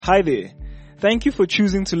Hi there. Thank you for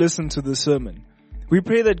choosing to listen to this sermon. We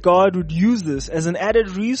pray that God would use this as an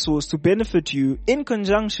added resource to benefit you in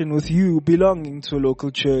conjunction with you belonging to a local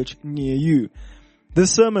church near you.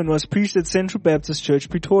 This sermon was preached at Central Baptist Church,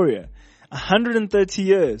 Pretoria. 130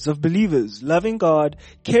 years of believers loving God,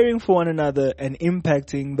 caring for one another, and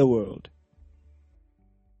impacting the world.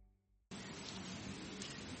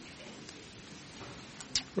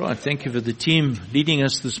 Right, thank you for the team leading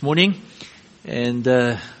us this morning. And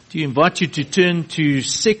do invite you to turn to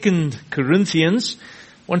 2 Corinthians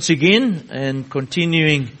once again and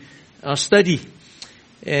continuing our study.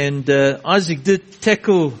 And Isaac did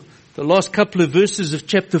tackle the last couple of verses of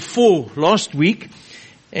chapter 4 last week.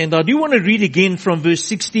 And I do want to read again from verse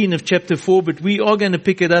 16 of chapter 4, but we are going to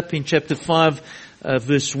pick it up in chapter 5,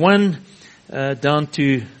 verse 1 down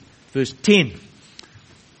to verse 10.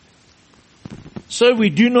 So we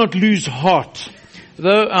do not lose heart.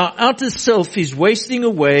 Though our outer self is wasting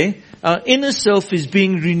away, our inner self is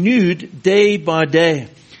being renewed day by day.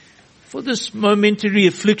 For this momentary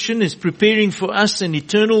affliction is preparing for us an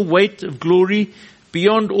eternal weight of glory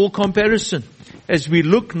beyond all comparison, as we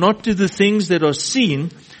look not to the things that are seen,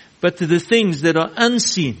 but to the things that are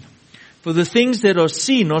unseen. For the things that are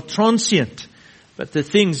seen are transient, but the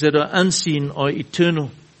things that are unseen are eternal.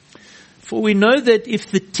 For we know that if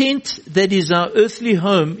the tent that is our earthly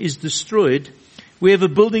home is destroyed, we have a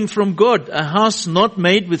building from God, a house not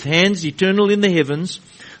made with hands, eternal in the heavens.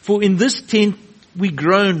 For in this tent we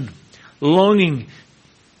groan, longing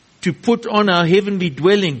to put on our heavenly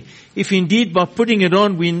dwelling, if indeed by putting it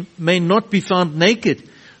on we may not be found naked.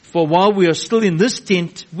 For while we are still in this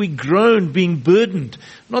tent, we groan, being burdened,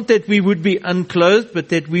 not that we would be unclothed, but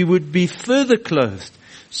that we would be further clothed,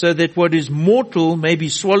 so that what is mortal may be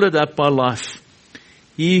swallowed up by life.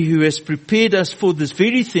 He who has prepared us for this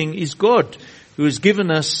very thing is God, who has given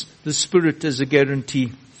us the Spirit as a guarantee.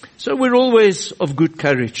 So we're always of good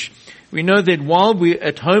courage. We know that while we're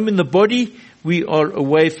at home in the body, we are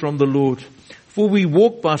away from the Lord. For we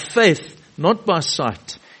walk by faith, not by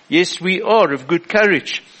sight. Yes, we are of good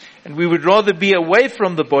courage, and we would rather be away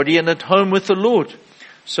from the body and at home with the Lord.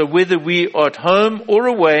 So whether we are at home or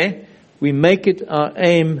away, we make it our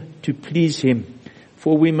aim to please Him.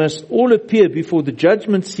 For we must all appear before the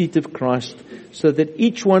judgment seat of Christ, so that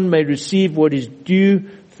each one may receive what is due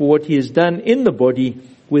for what he has done in the body,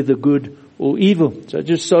 whether good or evil. So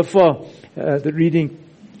just so far, the reading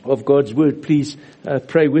of God's Word. Please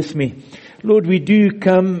pray with me. Lord, we do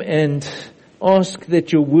come and ask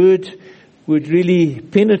that your Word would really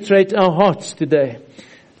penetrate our hearts today.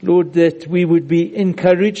 Lord, that we would be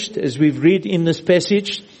encouraged as we've read in this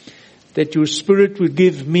passage, that your Spirit would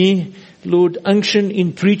give me, Lord, unction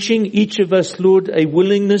in preaching, each of us, Lord, a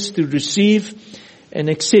willingness to receive and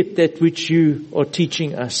accept that which you are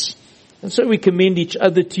teaching us. And so we commend each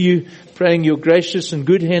other to you, praying your gracious and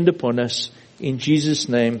good hand upon us. In Jesus'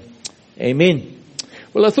 name, amen.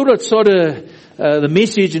 Well, I thought I'd start the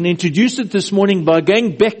message and introduce it this morning by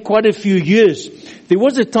going back quite a few years. There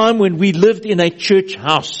was a time when we lived in a church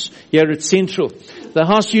house here at Central. The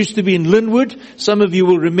house used to be in Linwood. Some of you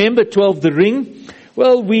will remember 12 The Ring.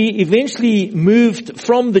 Well, we eventually moved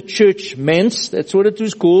from the church manse, that's what it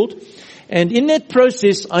was called, and in that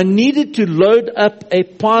process I needed to load up a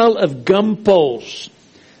pile of gum poles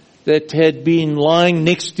that had been lying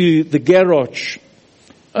next to the garage,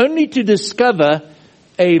 only to discover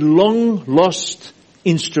a long lost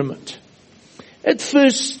instrument. At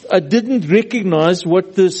first I didn't recognize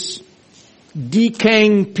what this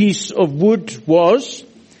decaying piece of wood was,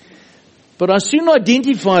 but I soon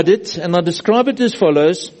identified it, and I describe it as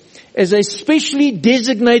follows: as a specially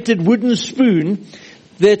designated wooden spoon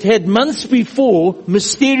that had months before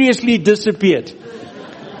mysteriously disappeared.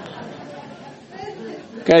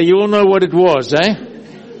 Okay, you all know what it was, eh?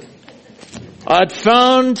 I'd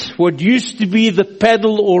found what used to be the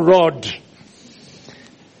paddle or rod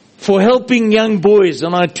for helping young boys,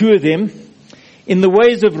 and I had two of them, in the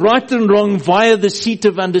ways of right and wrong via the seat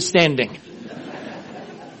of understanding.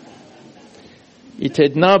 It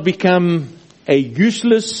had now become a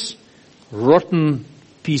useless, rotten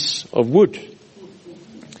piece of wood.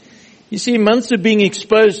 You see, months of being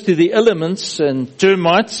exposed to the elements and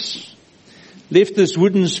termites left this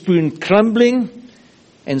wooden spoon crumbling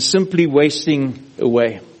and simply wasting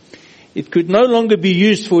away. It could no longer be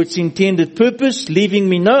used for its intended purpose, leaving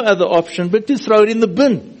me no other option but to throw it in the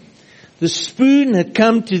bin. The spoon had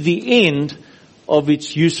come to the end of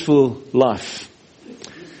its useful life.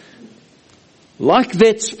 Like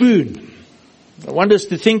that spoon, I want us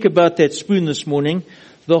to think about that spoon this morning,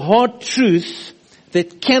 the hard truth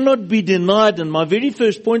that cannot be denied. And my very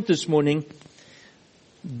first point this morning,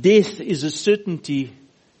 death is a certainty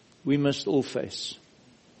we must all face.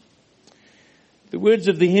 The words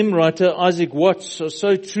of the hymn writer Isaac Watts are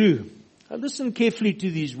so true. Now listen carefully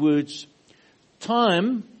to these words.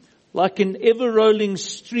 Time, like an ever-rolling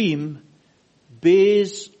stream,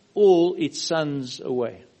 bears all its sons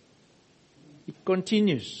away. It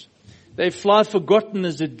continues. They fly forgotten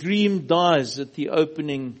as a dream dies at the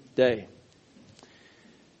opening day.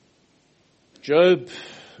 Job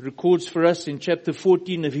records for us in chapter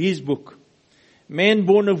 14 of his book, man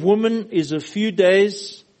born of woman is a few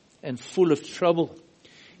days and full of trouble.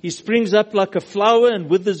 He springs up like a flower and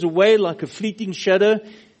withers away like a fleeting shadow.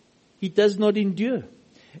 He does not endure.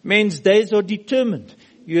 Man's days are determined.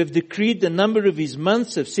 You have decreed the number of his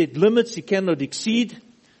months, have set limits he cannot exceed.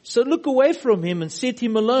 So look away from him and set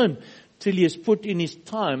him alone till he has put in his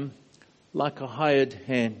time like a hired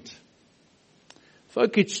hand.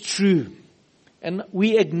 Folk, it's true. And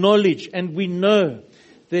we acknowledge and we know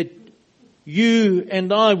that you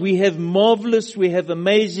and I, we have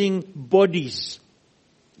amazing bodies.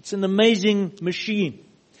 It's an amazing machine.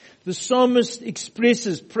 The psalmist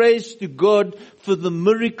expresses praise to God for the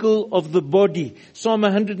miracle of the body. Psalm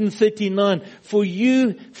 139, for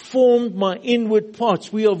you formed my inward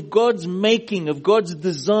parts. We are of God's making, of God's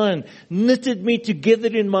design, knitted me together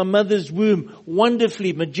in my mother's womb,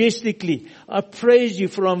 wonderfully, majestically. I praise you,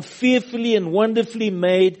 for I'm fearfully and wonderfully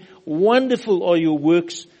made. Wonderful are your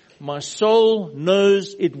works. My soul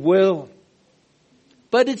knows it well.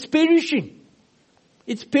 But it's perishing.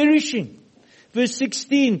 It's perishing. Verse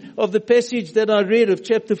 16 of the passage that I read of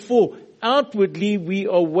chapter 4. Outwardly we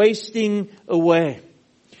are wasting away.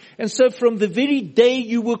 And so from the very day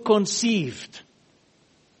you were conceived,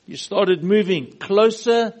 you started moving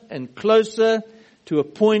closer and closer to a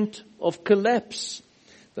point of collapse.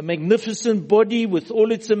 The magnificent body with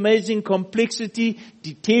all its amazing complexity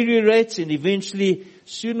deteriorates and eventually,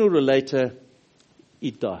 sooner or later,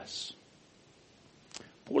 it dies.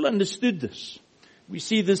 Paul understood this. We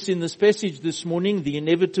see this in this passage this morning, the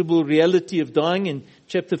inevitable reality of dying in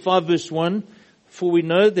chapter 5 verse 1. For we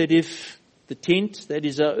know that if the tent, that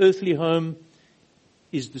is our earthly home,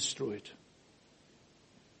 is destroyed.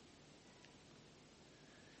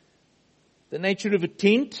 The nature of a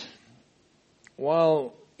tent,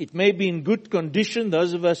 while it may be in good condition,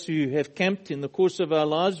 those of us who have camped in the course of our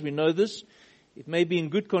lives, we know this. It may be in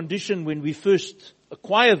good condition when we first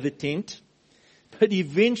acquire the tent, but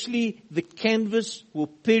eventually the canvas will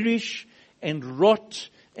perish and rot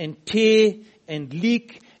and tear and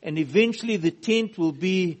leak, and eventually the tent will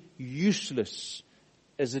be useless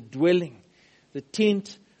as a dwelling. The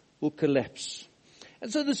tent will collapse.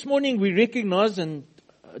 And so this morning we recognize, and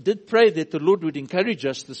I did pray that the Lord would encourage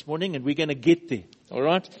us this morning, and we're going to get there. All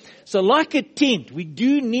right? So like a tent, we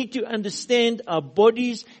do need to understand our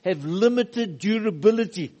bodies have limited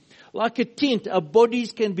durability. Like a tent, our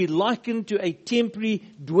bodies can be likened to a temporary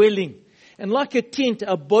dwelling. And like a tent,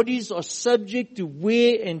 our bodies are subject to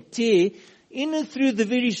wear and tear in and through the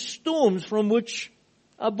very storms from which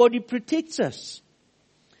our body protects us.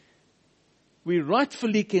 We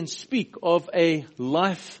rightfully can speak of a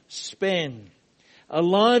lifespan. Our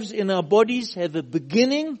lives in our bodies have a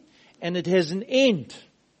beginning and it has an end.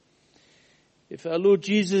 If our Lord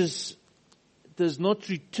Jesus does not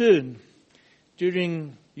return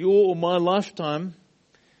during your or my lifetime,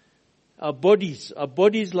 our bodies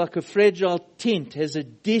like a fragile tent has a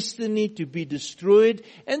destiny to be destroyed,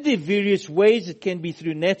 and there are various ways. It can be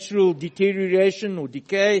through natural deterioration or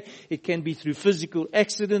decay. It can be through physical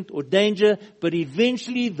accident or danger, but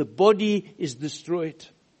eventually the body is destroyed.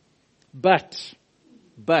 But,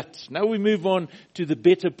 now we move on to the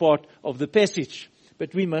better part of the passage.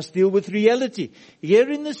 But we must deal with reality. Here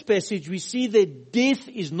in this passage we see that death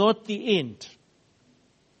is not the end.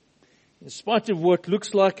 In spite of what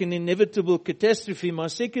looks like an inevitable catastrophe, my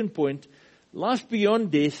second point, life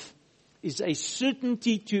beyond death is a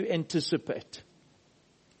certainty to anticipate.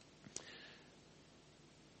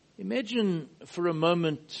 Imagine for a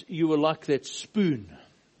moment you were like that spoon,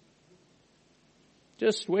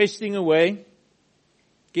 just wasting away,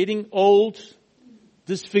 getting old,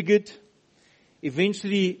 disfigured,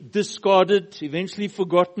 eventually discarded, eventually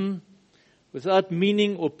forgotten, without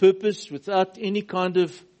meaning or purpose, without any kind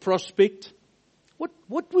of prospect.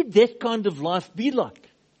 What would that kind of life be like?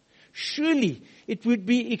 Surely it would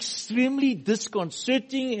be extremely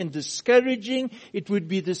disconcerting and discouraging. It would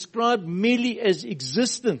be described merely as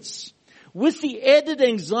existence. With the added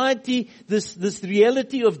anxiety, this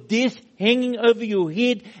reality of death hanging over your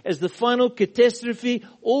head as the final catastrophe,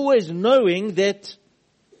 always knowing that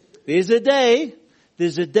there's a day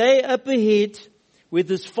up ahead where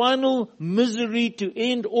this final misery to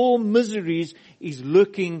end all miseries is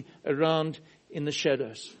lurking around in the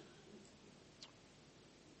shadows.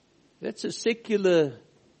 That's a secular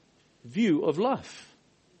view of life.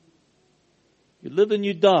 You live and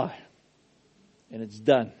you die, and it's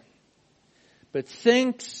done. But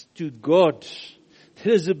thanks to God,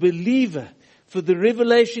 that as a believer, for the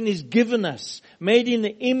revelation is given us, made in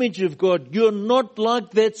the image of God, you're not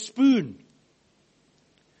like that spoon.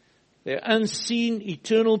 There are unseen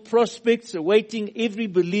eternal prospects awaiting every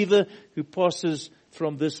believer who passes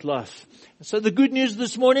from this life. So the good news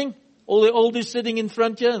this morning, all the elders sitting in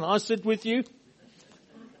front here, and I sit with you,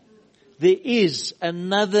 there is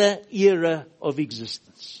another era of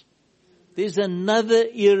existence. There's another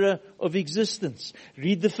era of existence.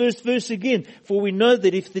 Read the first verse again. For we know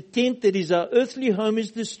that if the tent that is our earthly home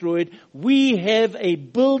is destroyed, we have a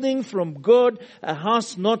building from God, a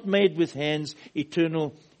house not made with hands,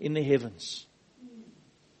 eternal in the heavens.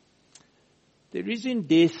 There is in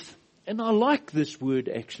death, and I like this word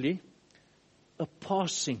actually, a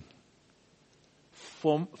passing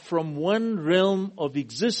from one realm of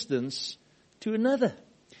existence to another.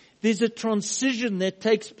 There's a transition that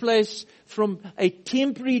takes place from a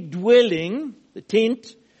temporary dwelling, the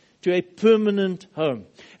tent, to a permanent home.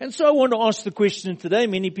 And so I want to ask the question today.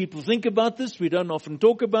 Many people think about this. We don't often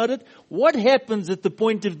talk about it. What happens at the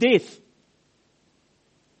point of death?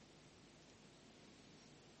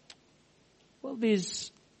 Well,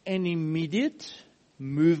 there's an immediate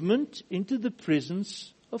movement into the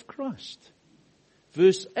presence of Christ.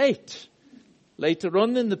 Verse 8, later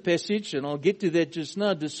on in the passage, and I'll get to that just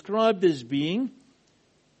now, described as being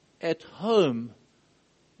at home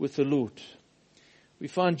with the Lord. We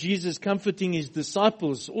find Jesus comforting his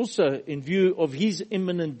disciples also in view of his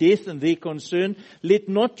imminent death and their concern. Let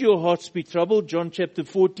not your hearts be troubled. John chapter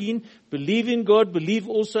 14. Believe in God, believe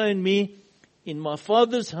also in me. In my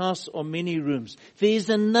Father's house are many rooms. There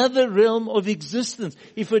is another realm of existence.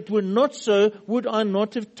 If it were not so, would I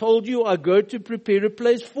not have told you I go to prepare a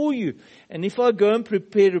place for you? And if I go and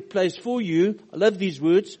prepare a place for you, I love these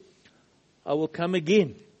words, I will come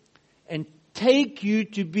again and take you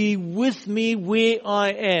to be with me where I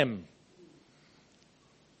am.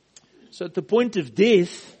 So at the point of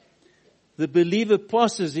death, the believer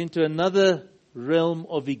passes into another realm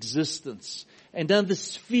of existence, another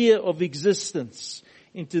sphere of existence,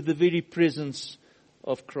 into the very presence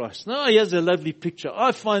of Christ. Now here's a lovely picture.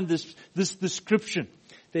 I find this description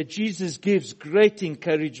that Jesus gives great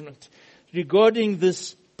encouragement regarding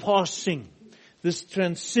this passing, this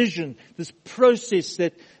transition, this process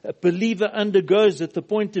that a believer undergoes at the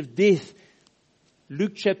point of death.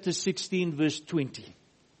 Luke chapter 16 verse 20.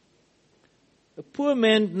 A poor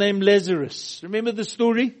man named Lazarus. Remember the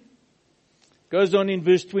story? Goes on in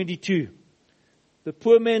verse 22. The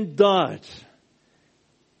poor man died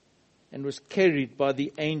and was carried by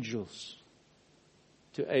the angels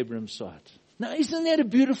to Abraham's side. Now, isn't that a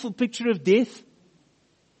beautiful picture of death?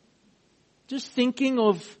 Just thinking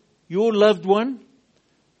of your loved one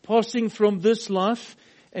passing from this life,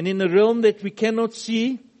 and in a realm that we cannot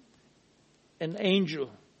see, an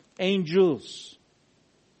angels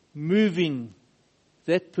moving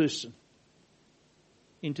that person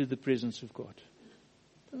into the presence of God.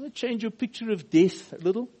 Doesn't it change your picture of death a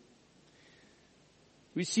little?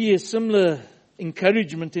 We see a similar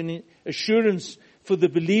encouragement and assurance for the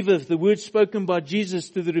believer, the words spoken by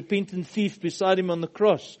Jesus to the repentant thief beside him on the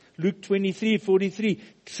cross. Luke 23:43.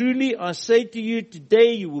 Truly I say to you,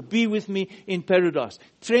 today you will be with me in paradise.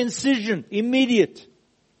 Transition, immediate.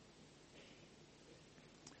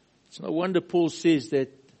 It's no wonder Paul says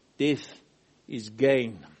that death is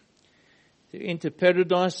gain. To enter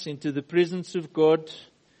paradise, into the presence of God,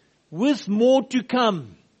 with more to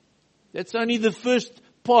come. That's only the first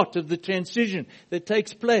part of the transition that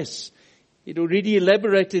takes place. It already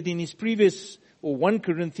elaborated in his previous, or 1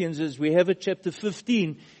 Corinthians as we have it, chapter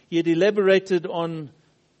 15. He had elaborated on,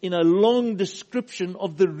 in a long description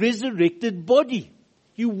of the resurrected body.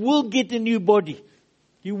 You will get a new body.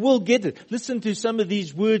 You will get it. Listen to some of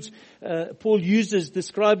these words Paul uses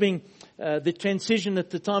describing the transition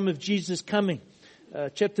at the time of Jesus coming.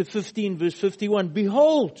 Chapter 15 verse 51.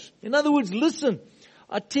 Behold, in other words, listen,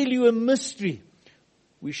 I tell you a mystery.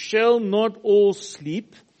 We shall not all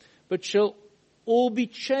sleep, but shall all be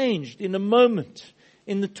changed in a moment,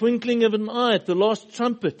 in the twinkling of an eye, at the last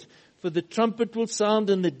trumpet. For the trumpet will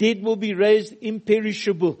sound and the dead will be raised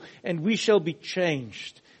imperishable, and we shall be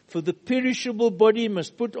changed. For the perishable body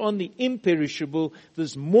must put on the imperishable,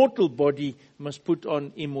 this mortal body must put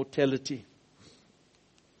on immortality.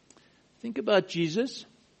 Think about Jesus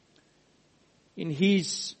in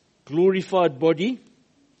his glorified body.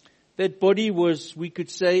 That body was, we could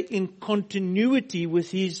say, in continuity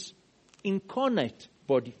with his incarnate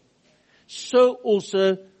body. So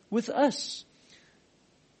also with us.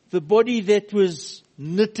 the body that was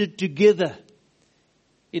knitted together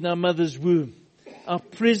in our mother's womb. Our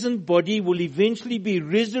present body will eventually be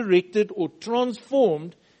resurrected or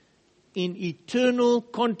transformed in eternal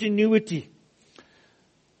continuity. I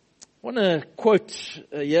want to quote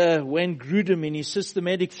Wayne Grudem in his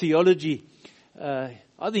systematic theology.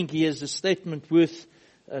 I think he has a statement worth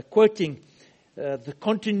quoting. The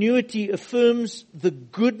continuity affirms the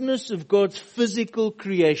goodness of God's physical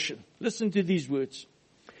creation. Listen to these words.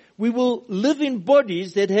 We will live in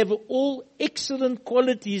bodies that have all excellent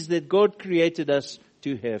qualities that God created us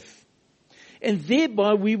to have. And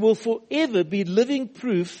thereby we will forever be living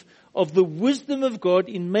proof of the wisdom of God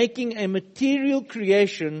in making a material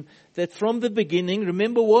creation that from the beginning,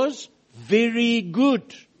 remember, was very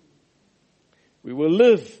good. We will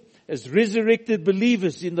live as resurrected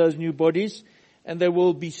believers in those new bodies, and they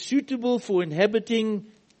will be suitable for inhabiting,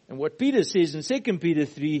 and what Peter says in 2 Peter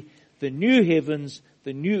 3, the new heavens,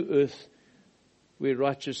 the new earth, where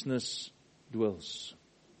righteousness dwells.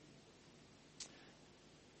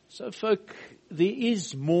 So folk, there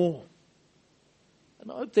is more.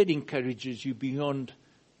 And I hope that encourages you beyond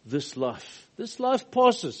this life. This life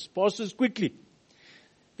passes quickly.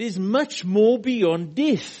 There's much more beyond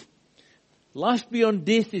death. Life beyond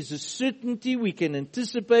death is a certainty we can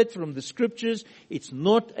anticipate from the scriptures. It's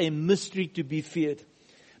not a mystery to be feared.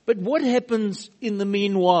 But what happens in the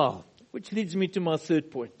meanwhile? Which leads me to my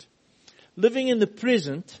third point. Living in the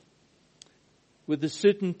present with the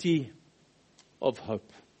certainty of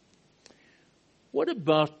hope. What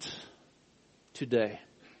about today?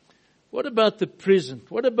 What about the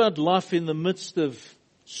present? What about life in the midst of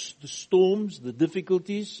the storms, the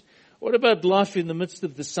difficulties? What about life in the midst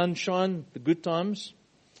of the sunshine, the good times?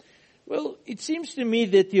 Well, it seems to me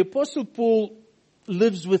that the Apostle Paul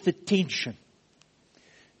lives with a tension.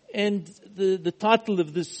 And the title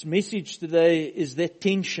of this message today is that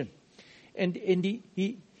tension. And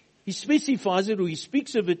he specifies it, or he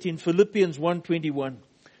speaks of it in Philippians 1:21.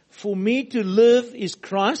 For me to live is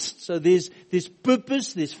Christ. So there's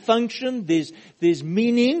purpose, there's function, there's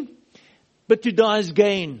meaning. But to die is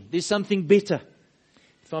gain. There's something better.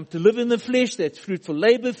 If I'm to live in the flesh, that's fruitful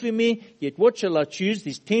labor for me. Yet what shall I choose?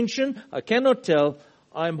 There's tension. I cannot tell.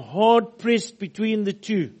 I'm hard pressed between the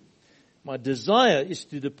two. My desire is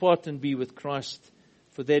to depart and be with Christ,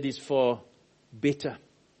 for that is far better.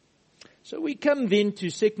 So we come then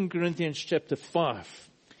to 2 Corinthians chapter 5.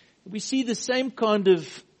 We see the same kind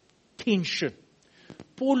of tension.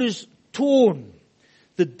 Paul is torn.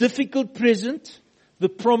 The difficult present, the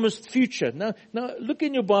promised future. Now look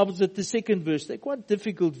in your Bibles at the second verse. They're quite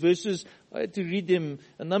difficult verses. I had to read them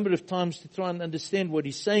a number of times to try and understand what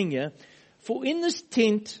he's saying here. For in this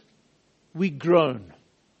tent we groan.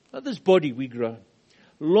 Now this body we groan.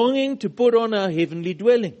 Longing to put on our heavenly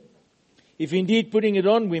dwelling. If indeed putting it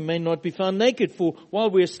on, we may not be found naked. For while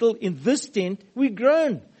we are still in this tent, we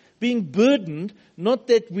groan, being burdened, not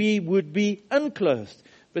that we would be unclothed,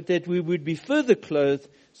 but that we would be further clothed,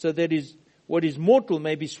 so that is what is mortal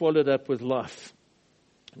may be swallowed up with life.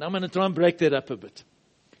 Now I'm going to try and break that up a bit.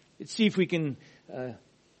 Let's see if we can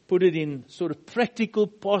put it in sort of practical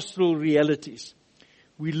pastoral realities.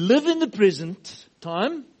 We live in the present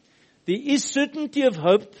time. There is certainty of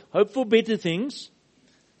hope for better things,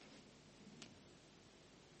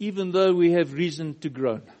 even though we have reason to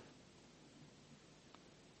groan.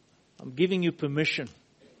 I'm giving you permission,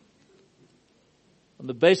 on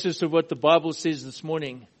the basis of what the Bible says this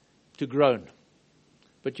morning, to groan.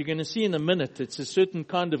 But you're going to see in a minute, it's a certain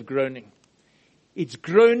kind of groaning. It's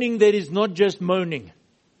groaning that is not just moaning.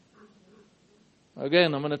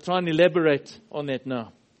 Again, I'm going to try and elaborate on that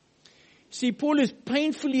now. See, Paul is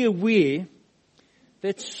painfully aware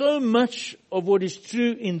that so much of what is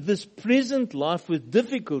true in this present life with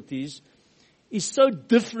difficulties is so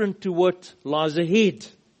different to what lies ahead.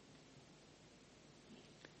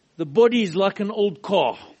 The body is like an old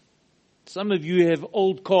car. Some of you have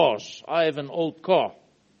old cars. I have an old car.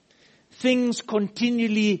 Things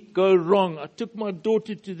continually go wrong. I took my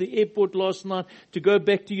daughter to the airport last night to go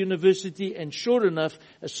back to university, and sure enough,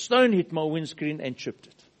 a stone hit my windscreen and chipped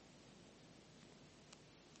it.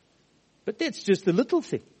 But that's just a little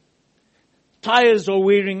thing. Tires are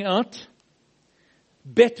wearing out.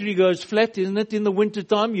 Battery goes flat, isn't it? In the winter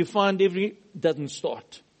time, you find doesn't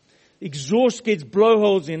start. Exhaust gets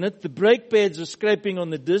blowholes in it. The brake pads are scraping on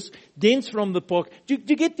the disc. Dents from the park. Do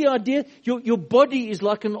you get the idea? Your body is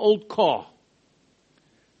like an old car.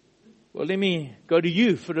 Well, let me go to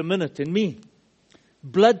you for a minute and me.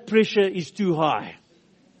 Blood pressure is too high.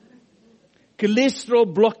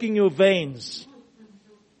 Cholesterol blocking your veins.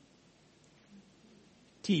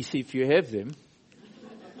 Teeth, if you have them.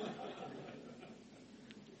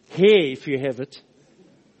 hair if you have it.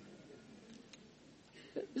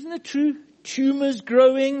 Isn't it true? Tumors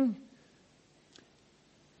growing.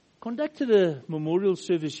 Conducted a memorial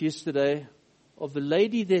service yesterday of a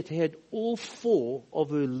lady that had all 4 of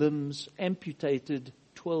her limbs amputated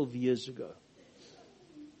 12 years ago.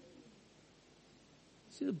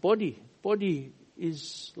 See, the body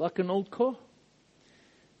is like an old car.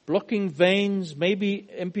 Blocking veins, maybe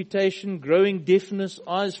amputation, growing deafness,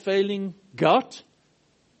 eyes failing, gout,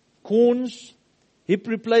 corns, hip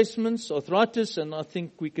replacements, arthritis, and I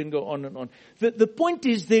think we can go on and on. The point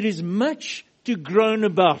is there is much to groan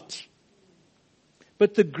about.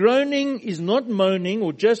 But the groaning is not moaning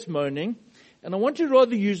or just moaning, and I want to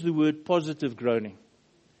rather use the word positive groaning.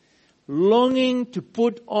 Longing to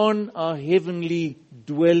put on our heavenly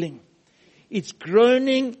dwelling. It's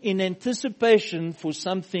groaning in anticipation for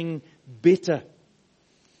something better.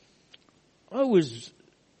 I was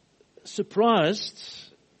surprised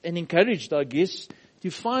and encouraged, I guess, to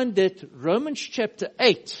find that Romans chapter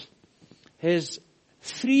 8 has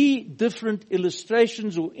 3 different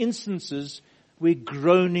illustrations or instances where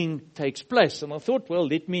groaning takes place. And I thought, well,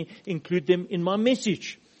 let me include them in my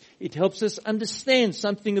message. It helps us understand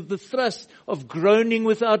something of the thrust of groaning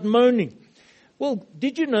without moaning. Well,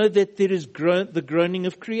 did you know that there is the groaning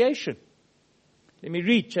of creation? Let me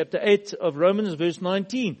read chapter 8 of Romans, verse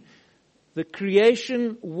 19. The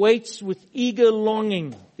creation waits with eager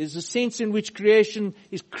longing. There's a sense in which creation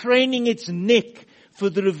is craning its neck for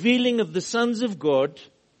the revealing of the sons of God.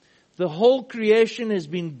 The whole creation has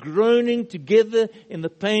been groaning together in the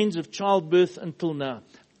pains of childbirth until now,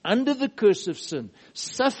 under the curse of sin,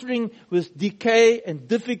 suffering with decay and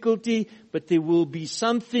difficulty, but there will be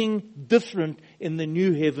something different in the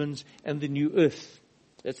new heavens and the new earth.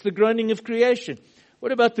 That's the groaning of creation.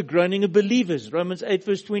 What about the groaning of believers? Romans 8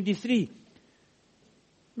 verse 23.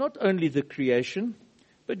 Not only the creation,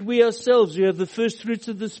 but we ourselves, who have the first fruits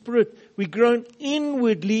of the Spirit, we groan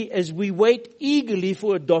inwardly as we wait eagerly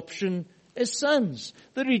for adoption as sons,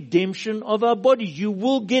 the redemption of our bodies. You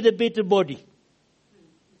will get a better body.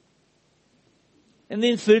 And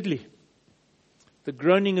then thirdly, the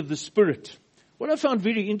groaning of the Spirit. What I found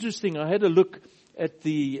very interesting, I had a look at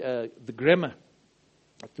the grammar,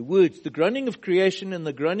 at the words. The groaning of creation and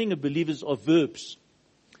the groaning of believers are verbs.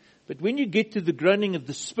 But when you get to the groaning of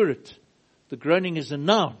the Spirit, the groaning is a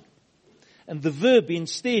noun. And the verb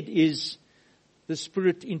instead is the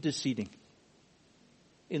Spirit interceding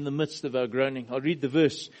in the midst of our groaning. I'll read the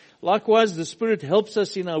verse. Likewise, the Spirit helps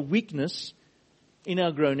us in our weakness, in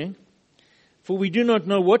our groaning. For we do not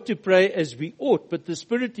know what to pray as we ought, but the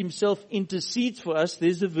Spirit Himself intercedes for us,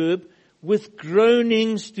 there's a verb, with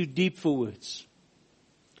groanings too deep for words.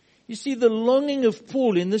 You see, the longing of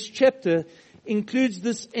Paul in this chapter includes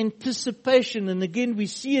this anticipation, and again we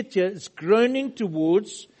see it here, it's groaning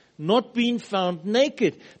towards not being found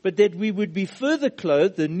naked, but that we would be further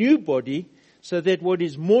clothed, the new body, so that what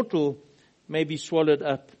is mortal may be swallowed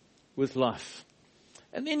up with life.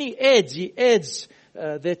 And then he adds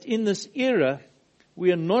that in this era,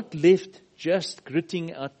 we are not left just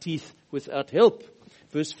gritting our teeth without help.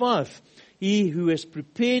 Verse 5, He who has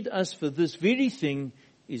prepared us for this very thing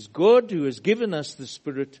is God, who has given us the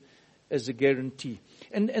Spirit as a guarantee.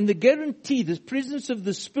 And the guarantee, the presence of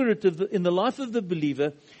the Spirit in the life of the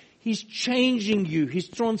believer, He's changing you, He's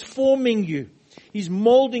transforming you. He's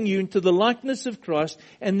molding you into the likeness of Christ,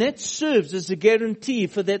 and that serves as a guarantee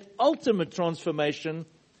for that ultimate transformation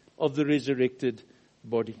of the resurrected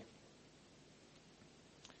body.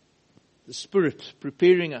 The Spirit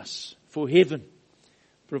preparing us for heaven,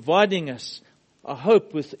 providing us a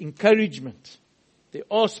hope with encouragement. There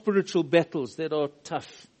are spiritual battles that are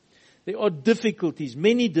tough. There are difficulties,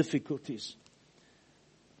 many difficulties.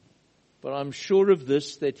 But I'm sure of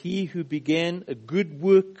this, that He who began a good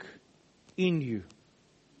work in you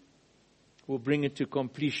will bring it to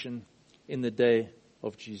completion in the day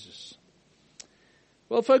of Jesus.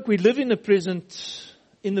 Well, folk, we live in the present.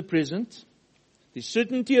 There's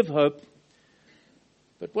certainty of hope.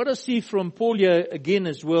 But what I see from Paul here again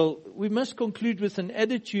as well, we must conclude with an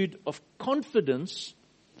attitude of confidence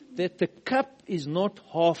that the cup is not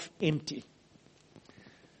half empty.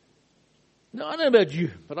 Now, I don't know about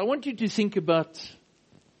you, but I want you to think about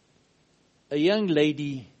a young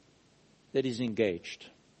lady that is engaged.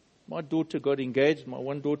 My daughter got engaged. My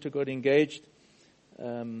one daughter got engaged.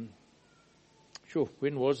 When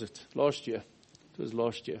was it? Last year. It was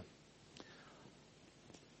last year.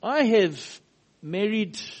 I have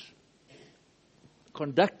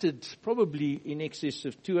conducted probably in excess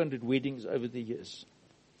of 200 weddings over the years.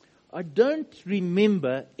 I don't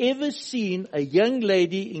remember ever seeing a young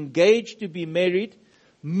lady engaged to be married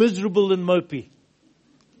miserable and mopey.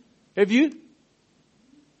 Have you?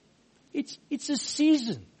 It's a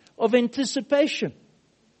season of anticipation.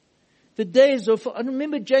 The days of, I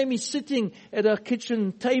remember Jamie sitting at our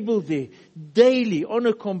kitchen table there daily on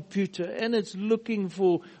a computer, and it's looking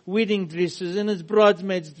for wedding dresses, and it's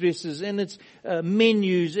bridesmaids dresses, and it's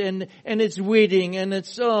menus, and it's wedding, and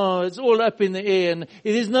it's all up in the air, and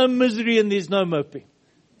there's no misery and there's no moping.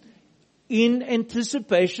 In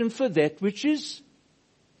anticipation for that which is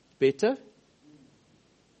better.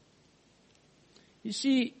 You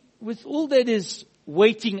see, with all that is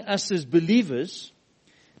waiting us as believers,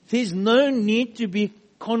 there's no need to be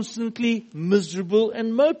constantly miserable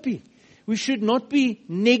and mopey. We should not be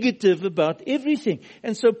negative about everything.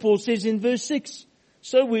 And so Paul says in verse 6,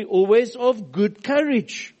 so we're always of good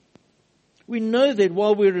courage. We know that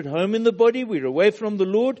while we're at home in the body, we're away from the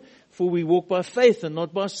Lord, for we walk by faith and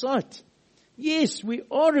not by sight. Yes, we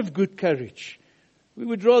are of good courage. We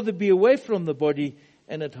would rather be away from the body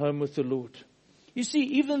and at home with the Lord. You see,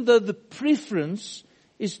 even though the preference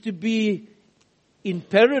is to be in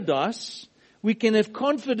paradise, we can have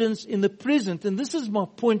confidence in the present. And this is my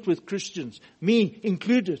point with Christians, me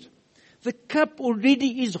included. The cup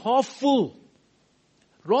already is half full.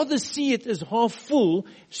 Rather see it as half full,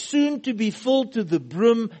 soon to be filled to the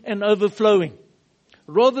brim and overflowing,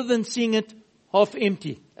 rather than seeing it half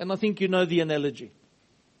empty. And I think you know the analogy.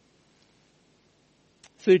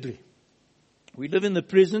 Thirdly, we live in the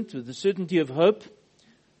present with the certainty of hope,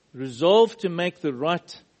 resolved to make the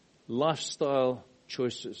right lifestyle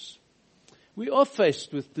choices. We are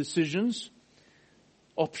faced with decisions,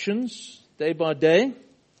 options, day by day.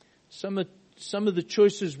 Some of the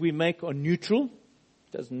choices we make are neutral.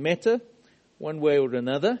 Doesn't matter one way or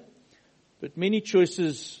another. But many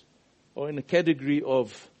choices are in a category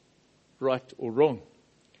of right or wrong.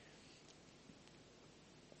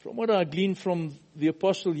 From what I glean from the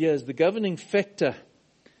apostle years, the governing factor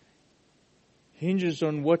hinges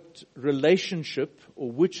on what relationship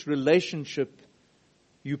or which relationship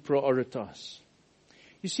you prioritize.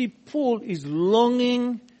 You see, Paul is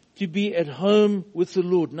longing to be at home with the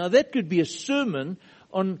Lord. Now that could be a sermon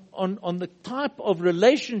on the type of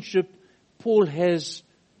relationship Paul has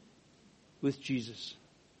with Jesus.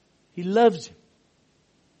 He loves him.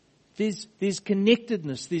 There's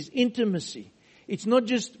connectedness, there's intimacy. It's not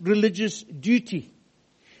just religious duty.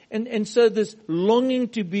 And so this longing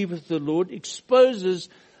to be with the Lord exposes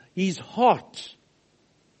his heart.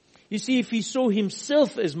 You see, if he saw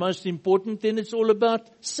himself as most important, then it's all about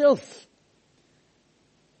self.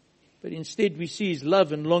 But instead we see his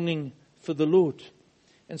love and longing for the Lord.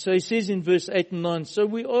 And so he says in verse 8 and 9, so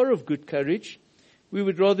we are of good courage. We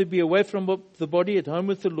would rather be away from the body at home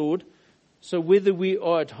with the Lord. So whether we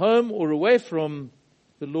are at home or away from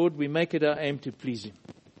the Lord, we make it our aim to please him.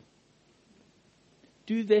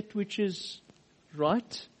 Do that which is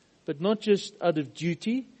right, but not just out of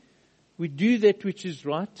duty. We do that which is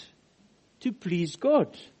right to please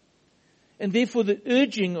God. And therefore the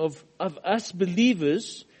urging of us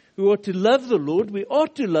believers who are to love the Lord, we are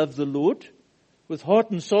to love the Lord with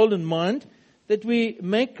heart and soul and mind, that we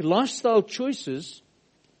make lifestyle choices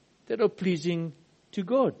that are pleasing to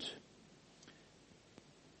God.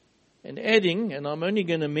 And adding, and I'm only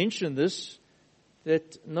going to mention this,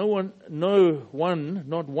 that not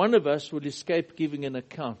one of us will escape giving an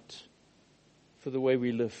account for the way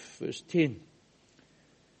we live. Verse 10.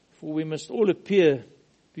 For we must all appear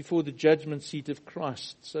before the judgment seat of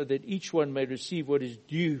Christ, so that each one may receive what is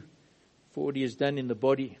due for what he has done in the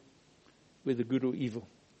body, whether good or evil.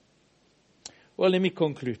 Well, let me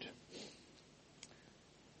conclude.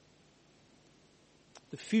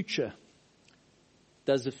 The future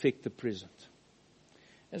does affect the present.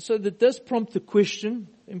 And so that does prompt the question,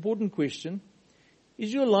 important question,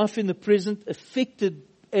 is your life in the present affected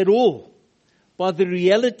at all by the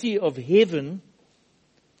reality of heaven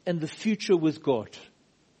and the future with God?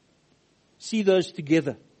 See those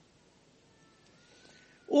together.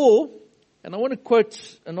 Or, and I want to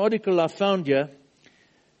quote an article I found here,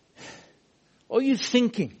 are you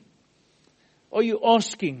thinking? Are you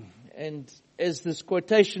asking? And as this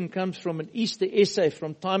quotation comes from an Easter essay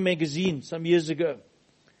from Time magazine some years ago,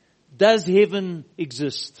 does heaven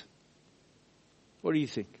exist? What do you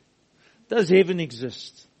think? Does heaven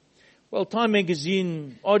exist? Well, Time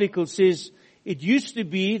magazine article says it used to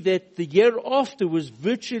be that the year after was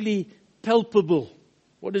virtually palpable.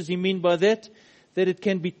 What does he mean by that? That it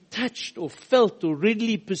can be touched or felt or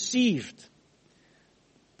readily perceived.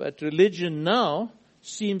 But religion now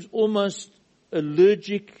seems almost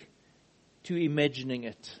allergic to imagining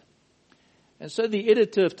it. And so the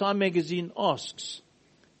editor of Time magazine asks,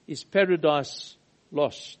 is paradise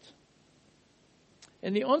lost?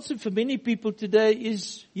 And the answer for many people today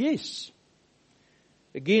is yes.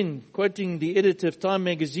 Again, quoting the editor of Time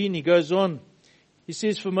magazine, he goes on. He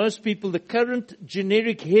says, for most people, the current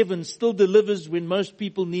generic heaven still delivers when most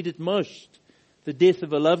people need it most, the death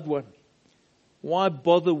of a loved one. Why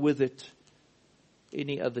bother with it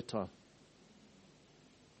any other time?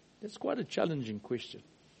 That's quite a challenging question.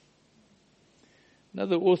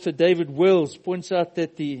 Another author, David Wells, points out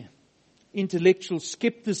that the intellectual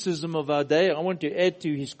skepticism of our day, I want to add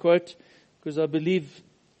to his quote, because I believe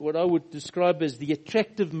what I would describe as the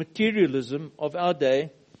attractive materialism of our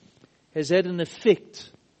day has had an effect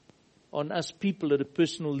on us people at a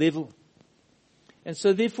personal level. And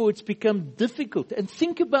so therefore it's become difficult. And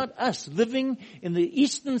think about us living in the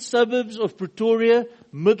eastern suburbs of Pretoria,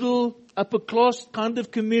 middle, upper class kind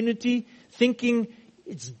of community, thinking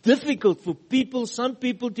it's difficult for people, some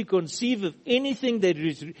people to conceive of anything that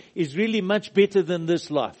is really much better than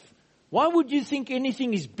this life. Why would you think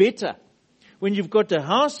anything is better when you've got a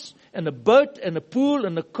house and a boat and a pool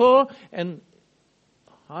and a car and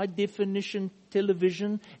high definition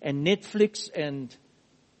television and Netflix and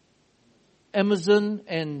Amazon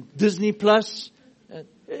and Disney Plus?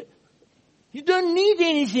 You don't need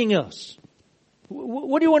anything else.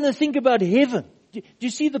 What do you want to think about heaven? Do you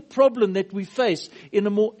see the problem that we face in a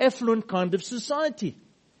more affluent kind of society?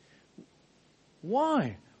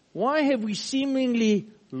 Why? Why have we seemingly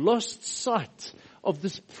lost sight of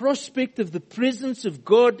this prospect of the presence of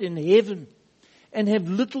God in heaven and have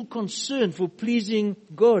little concern for pleasing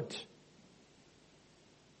God?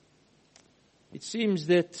 It seems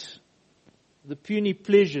that the puny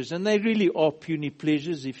pleasures, and they really are puny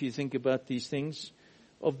pleasures if you think about these things,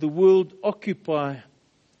 of the world occupy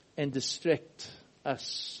and distract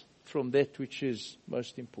us from that which is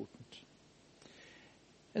most important.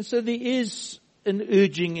 And so there is an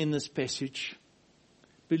urging in this passage.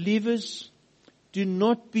 Believers, do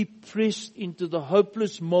not be pressed into the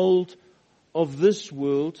hopeless mold of this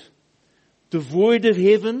world, devoid of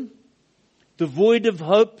heaven, devoid of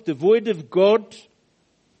hope, devoid of God.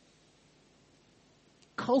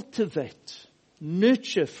 Cultivate,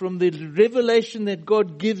 nurture from the revelation that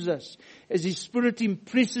God gives us as His Spirit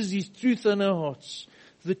impresses His truth on our hearts,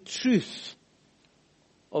 the truth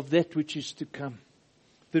of that which is to come,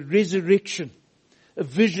 the resurrection, a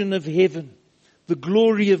vision of heaven, the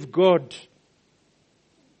glory of God.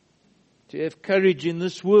 To have courage in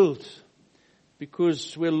this world,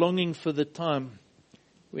 because we're longing for the time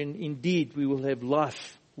when indeed we will have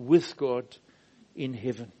life with God in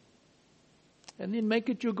heaven. And then make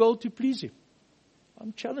it your goal to please Him.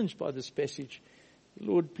 I'm challenged by this passage.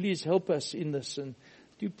 Lord, please help us in this. And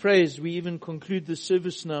do pray as we even conclude the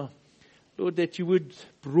service now, Lord, that you would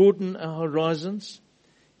broaden our horizons.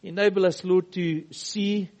 Enable us, Lord, to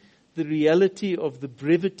see the reality of the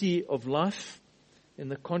brevity of life in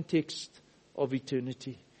the context of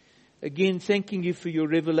eternity. Again, thanking you for your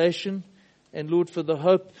revelation, and Lord, for the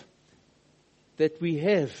hope that we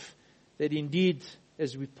have, that indeed,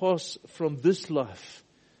 as we pass from this life,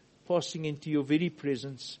 passing into your very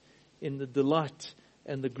presence in the delight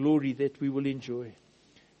and the glory that we will enjoy.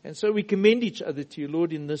 And so we commend each other to you,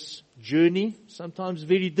 Lord, in this journey, sometimes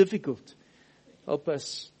very difficult. Help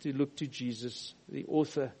us to look to Jesus, the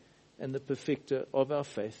author and the perfecter of our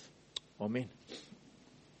faith. Amen.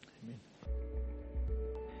 Amen.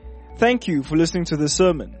 Thank you for listening to this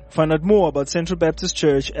sermon. Find out more about Central Baptist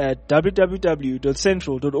Church at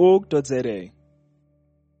www.central.org.za.